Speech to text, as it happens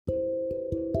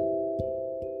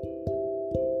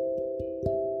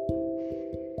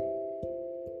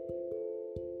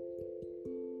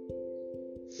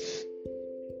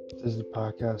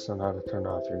podcast on how to turn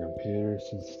off your computer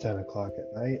since it's 10 o'clock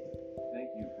at night.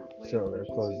 So we're going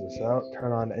to close this out.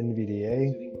 Turn on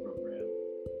NVDA.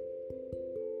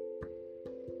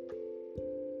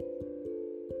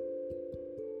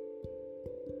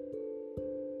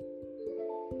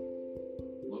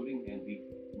 Loading NV.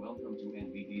 Welcome to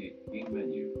NVDA. Game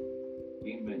menu.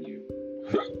 Game menu.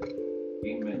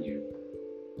 Game menu.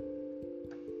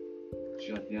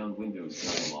 Shut down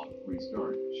Windows dialog.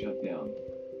 Restart. Shut down.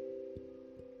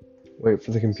 Wait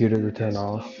for the computer to turn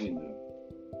off. Desktop window.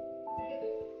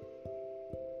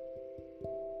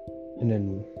 And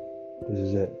then this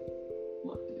is it.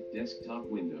 Desktop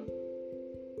window.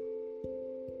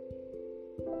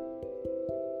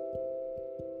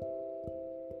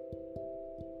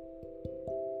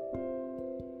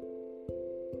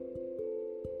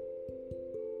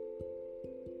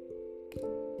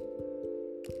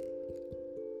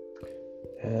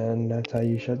 And that's how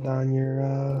you shut down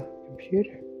your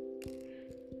computer.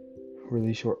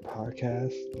 Really short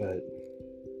podcast, but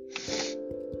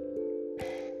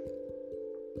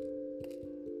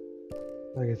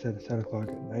like I said, it's 10 o'clock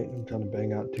at night and I'm trying to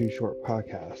bang out 2 short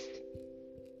podcasts.